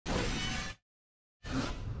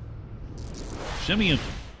Semien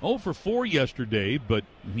 0 for 4 yesterday, but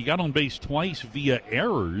he got on base twice via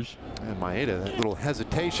errors. And Maeda, that little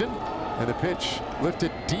hesitation, and the pitch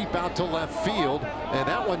lifted deep out to left field, and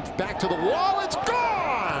that one's back to the wall. It's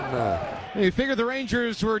gone! You figured the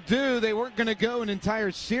Rangers were due. They weren't going to go an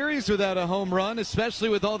entire series without a home run, especially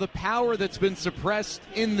with all the power that's been suppressed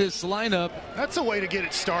in this lineup. That's a way to get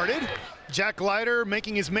it started. Jack Leiter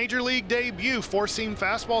making his major league debut. Four-seam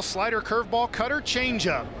fastball, slider, curveball, cutter,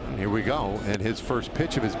 changeup. Here we go, and his first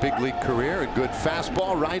pitch of his big league career, a good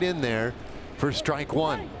fastball right in there for strike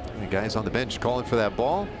one. The guys on the bench calling for that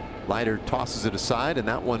ball. Leiter tosses it aside, and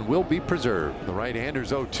that one will be preserved. The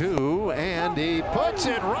right-hander's 0-2, and he puts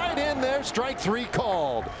it right in there. Strike three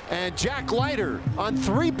called. And Jack Leiter on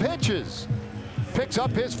 3 pitches picks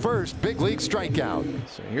up his first big league strikeout.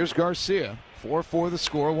 So here's Garcia. 4-4 the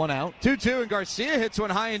score, 1 out. 2-2, and Garcia hits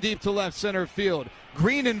one high and deep to left center field.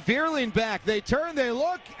 Green and Vierling back. They turn, they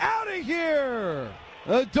look, out of here!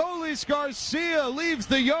 Adolis Garcia leaves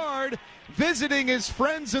the yard, visiting his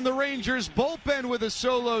friends in the Rangers bullpen with a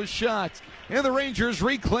solo shot. And the Rangers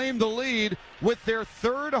reclaim the lead with their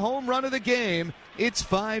 3rd home run of the game. It's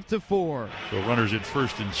 5-4. So runners at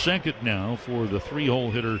first and second now for the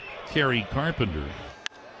 3-hole hitter Terry Carpenter.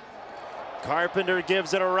 Carpenter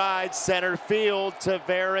gives it a ride, center field.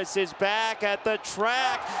 Tavares is back at the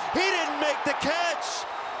track. He didn't make the catch.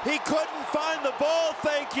 He couldn't find the ball.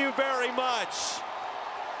 Thank you very much.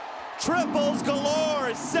 Triples galore,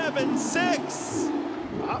 7-6.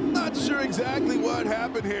 I'm not sure exactly what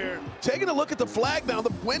happened here. Taking a look at the flag now,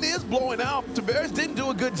 the wind is blowing out. Tavares didn't do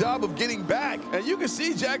a good job of getting back. And you can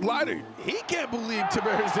see Jack Leiter. He can't believe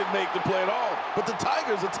Tavares didn't make the play at all. But the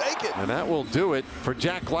Tigers will take it. And that will do it for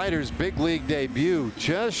Jack Leiter's big league debut.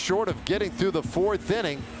 Just short of getting through the 4th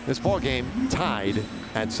inning. This ball game tied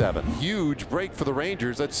at 7. Huge break for the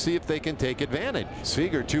Rangers. Let's see if they can take advantage.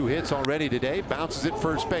 Seager 2 hits already today. Bounces at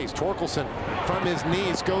first base. Torkelson from his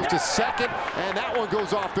knees goes to second, and that one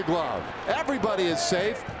goes off the glove. Everybody is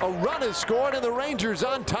safe. A run is scored, and the Rangers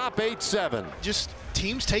on top 8-7. Just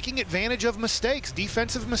teams taking advantage of mistakes,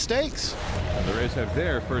 defensive mistakes. And the Rays have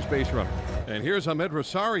their first base runner. And here's Ahmed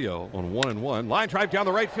Rosario on 1-1. Line drive down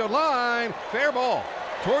the right field line. Fair ball.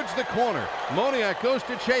 Towards the corner. Moniak goes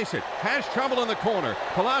to chase it. Has trouble in the corner.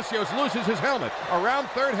 Palacios loses his helmet. Around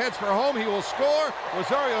third, heads for home. He will score.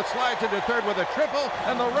 Rosario slides into third with a triple,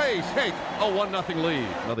 and the Rays take a 1-0 lead.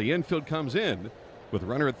 Now the infield comes in with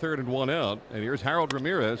runner at third and 1 out. And here's Harold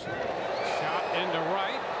Ramirez. Shot into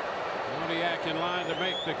right. Moniak in line to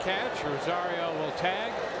make the catch. Rosario will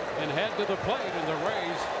tag and head to the plate, and the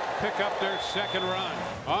Rays pick up their 2nd run.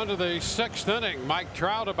 On to the 6th inning. Mike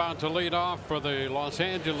Trout about to lead off for the Los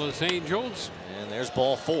Angeles Angels. And there's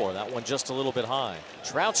ball 4. That one just a little bit high.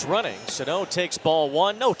 Trout's running. Sano takes ball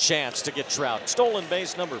 1. No chance to get Trout. Stolen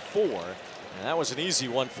base number 4. And that was an easy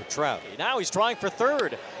one for Trout. Now he's trying for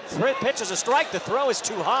third. Pitch is a strike. The throw is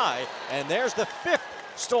too high. And there's the 5th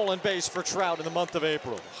stolen base for Trout in the month of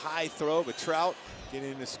April. High throw, but Trout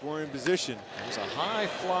getting in the scoring position. There's a high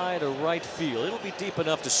fly to right field. It'll be deep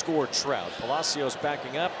enough to score Trout. Palacios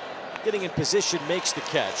backing up, getting in position, makes the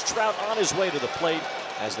catch. Trout on his way to the plate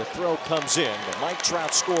as the throw comes in. But Mike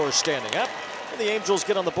Trout scores standing up. And the Angels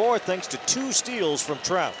get on the board thanks to 2 steals from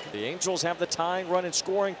Trout. The Angels have the tying run in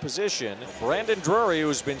scoring position. Brandon Drury,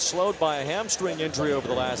 who's been slowed by a hamstring injury over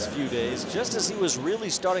the last few days, just as he was really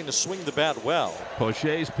starting to swing the bat well.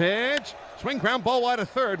 Poche's pitch. Swing ground ball wide of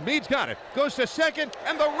third. Meade's got it. Goes to second,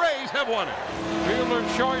 and the Rays have won it. Fielder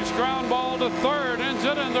choice ground ball to third. Ends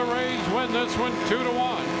it, and the Rays win this one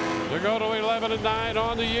 2-1. They go to 11-9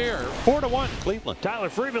 on the year. 4-1 Cleveland. Tyler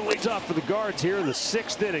Freeman leads off for the Guards here in the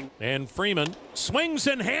 6th inning. And Freeman swings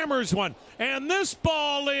and hammers one. And this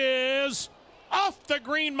ball is off the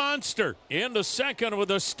green monster. Into second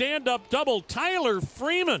with a stand-up double, Tyler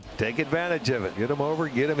Freeman. Take advantage of it. Get him over,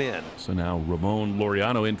 get him in. So now Ramon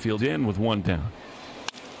Laureano infield in with 1 down.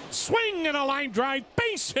 Swing and a line drive,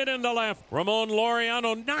 base hit into left. Ramon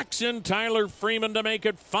Laureano knocks in Tyler Freeman to make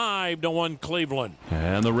it 5-1 Cleveland.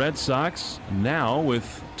 And the Red Sox now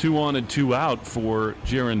with 2 on and 2 out for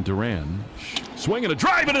Jarren Duran. Swinging a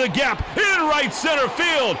drive into the gap in right center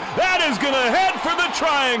field. That is going to head for the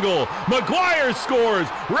triangle. McGuire scores.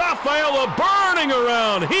 Rafaela burning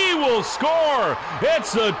around. He will score.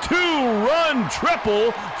 It's a 2-run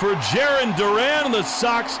triple for Jarren Duran, and the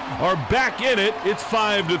Sox are back in it. It's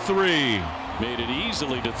 5-3. Made it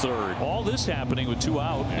easily to third. All this happening with 2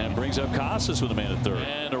 out, and brings up Casas with a man at third.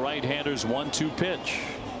 And a right-hander's 1-2 pitch.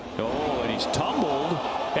 Oh, and he's tumbled,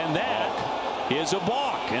 and that is a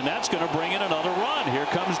balk. and that's going to bring in another run. Here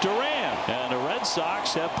comes Duran, and the Red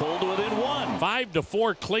Sox have pulled within 1.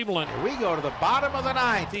 5-4 Cleveland. Here we go to the bottom of the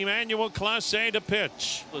ninth. Emmanuel Clase to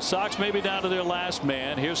pitch. The Sox may be down to their last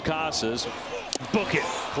man. Here's Casas. Book it.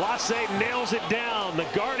 Clase nails it down. The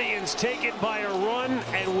Guardians take it by a run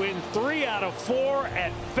and win 3 out of 4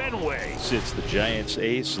 at Fenway. It's the Giants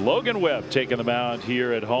ace Logan Webb taking the mound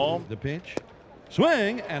here at home. The pitch.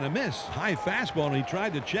 Swing and a miss. High fastball, and he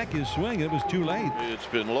tried to check his swing. It was too late. It's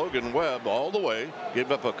been Logan Webb all the way.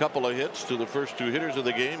 Gave up a couple of hits to the first 2 hitters of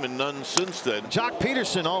the game and none since then. Jock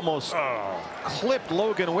Peterson almost clipped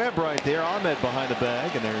Logan Webb right there. Ahmed behind the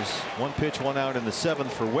bag, and there's 1 pitch, 1 out in the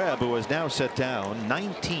 7th for Webb, who has now set down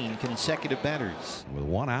 19 consecutive batters. With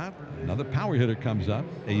 1 out, another power hitter comes up,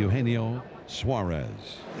 Eugenio Suarez.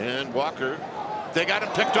 And Walker, they got him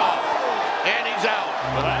picked off. And he's out.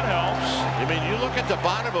 Well, that helps. I mean, you look at the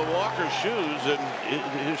bottom of Walker's shoes,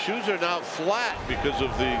 and his shoes are now flat because of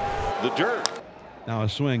the dirt. Now a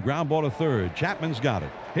swing, ground ball to third. Chapman's got it.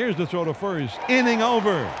 Here's the throw to first. Inning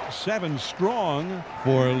over. 7 strong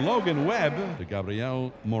for Logan Webb. To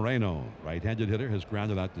Gabriel Moreno. Right-handed hitter has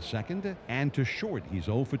grounded out to second and to short. He's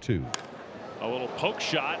 0 for 2. A little poke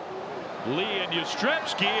shot. Lee and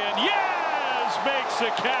Yastrzemski, and yes, makes a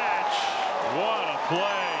catch. What a play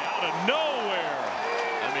out of nowhere.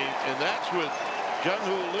 I mean, and that's with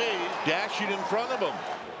Jung-Hoo Lee dashing in front of him.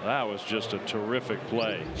 That was just a terrific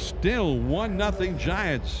play. Still 1-0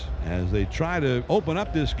 Giants as they try to open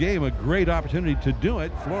up this game. A great opportunity to do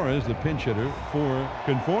it. Flores, the pinch hitter for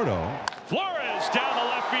Conforto. Flores down the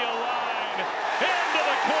left field line. Into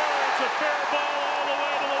the corner. It's a fair ball all the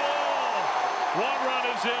way to the wall. 1 run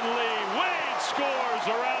is in. Lee. Wade scores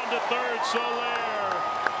around to third. Soler.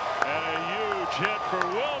 And a huge hit for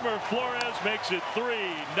Wilmer. Flores makes it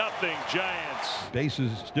 3-0 Giants.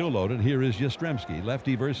 Bases still loaded. Here is Yastrzemski.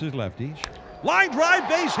 Lefty versus lefty. Line drive,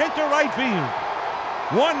 base hit to right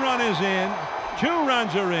field. 1 run is in. 2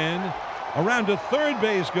 runs are in. Around to third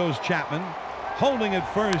base goes Chapman. Holding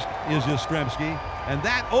at first is Yastrzemski. And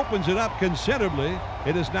that opens it up considerably.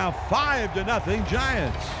 It is now 5-0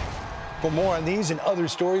 Giants. For more on these and other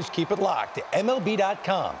stories, keep it locked to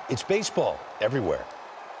MLB.com. It's baseball everywhere.